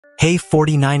Hey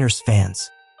 49ers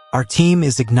fans! Our team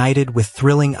is ignited with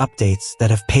thrilling updates that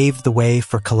have paved the way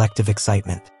for collective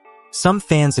excitement. Some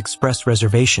fans express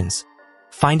reservations,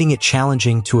 finding it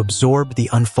challenging to absorb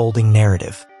the unfolding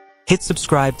narrative. Hit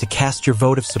subscribe to cast your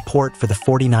vote of support for the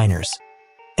 49ers,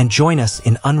 and join us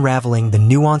in unraveling the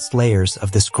nuanced layers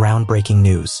of this groundbreaking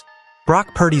news.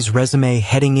 Brock Purdy's resume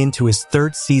heading into his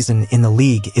third season in the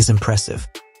league is impressive.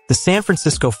 The San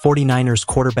Francisco 49ers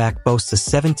quarterback boasts a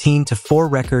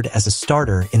 17-4 record as a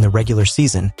starter in the regular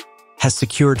season, has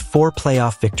secured 4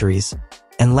 playoff victories,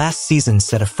 and last season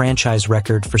set a franchise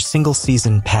record for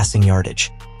single-season passing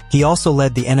yardage. He also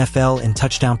led the NFL in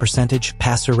touchdown percentage,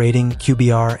 passer rating,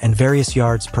 QBR, and various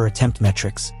yards per attempt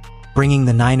metrics, bringing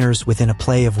the Niners within a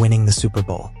play of winning the Super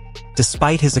Bowl.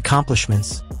 Despite his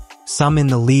accomplishments, some in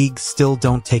the league still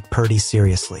don't take Purdy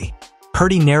seriously.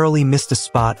 Purdy narrowly missed a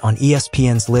spot on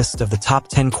ESPN's list of the top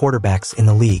 10 quarterbacks in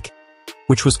the league,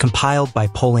 which was compiled by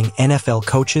polling NFL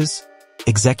coaches,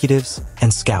 executives,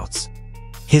 and scouts.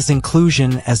 His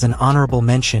inclusion as an honorable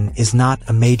mention is not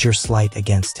a major slight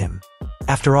against him.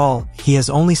 After all, he has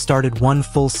only started 1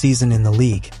 full season in the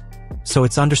league, so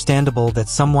it's understandable that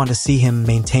some want to see him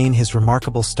maintain his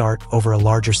remarkable start over a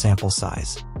larger sample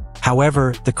size.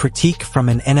 However, the critique from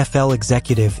an NFL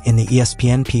executive in the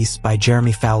ESPN piece by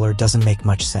Jeremy Fowler doesn't make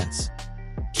much sense.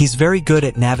 He's very good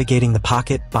at navigating the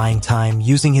pocket, buying time,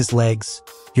 using his legs.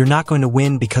 You're not going to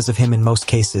win because of him in most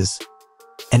cases.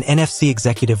 An NFC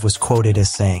executive was quoted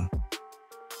as saying,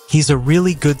 "He's a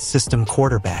really good system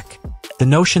quarterback." The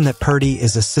notion that Purdy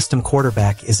is a system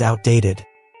quarterback is outdated,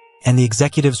 and the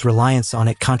executive's reliance on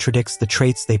it contradicts the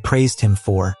traits they praised him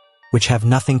for, which have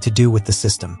nothing to do with the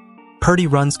system. Purdy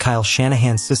runs Kyle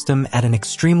Shanahan's system at an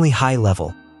extremely high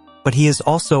level, but he has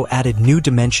also added new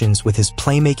dimensions with his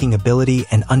playmaking ability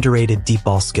and underrated deep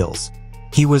ball skills.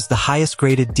 He was the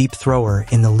highest-graded deep thrower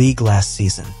in the league last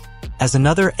season. As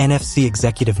another NFC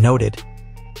executive noted,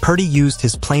 Purdy used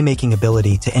his playmaking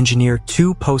ability to engineer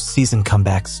 2 postseason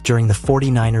comebacks during the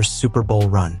 49ers Super Bowl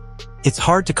run. It's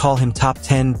hard to call him top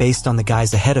 10 based on the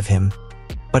guys ahead of him,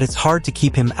 but it's hard to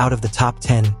keep him out of the top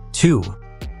 10, too,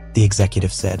 the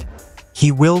executive said. He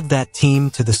willed that team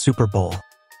to the Super Bowl.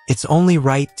 It's only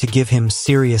right to give him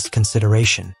serious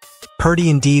consideration. Purdy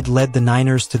indeed led the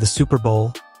Niners to the Super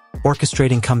Bowl,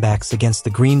 orchestrating comebacks against the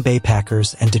Green Bay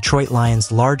Packers and Detroit Lions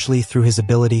largely through his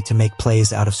ability to make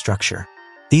plays out of structure.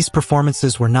 These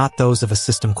performances were not those of a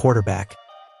system quarterback,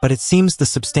 but it seems the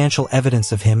substantial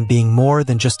evidence of him being more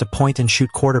than just a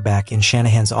point-and-shoot quarterback in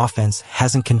Shanahan's offense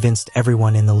hasn't convinced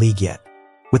everyone in the league yet.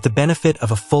 With the benefit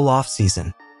of a full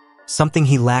offseason, something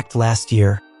he lacked last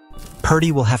year,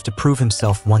 Purdy will have to prove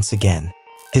himself once again.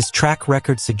 His track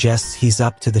record suggests he's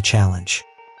up to the challenge.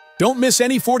 Don't miss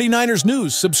any 49ers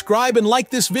news. Subscribe and like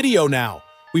this video now.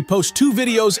 We post 2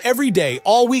 videos every day,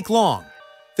 all week long.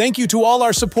 Thank you to all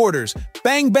our supporters.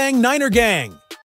 Bang, bang, Niner Gang!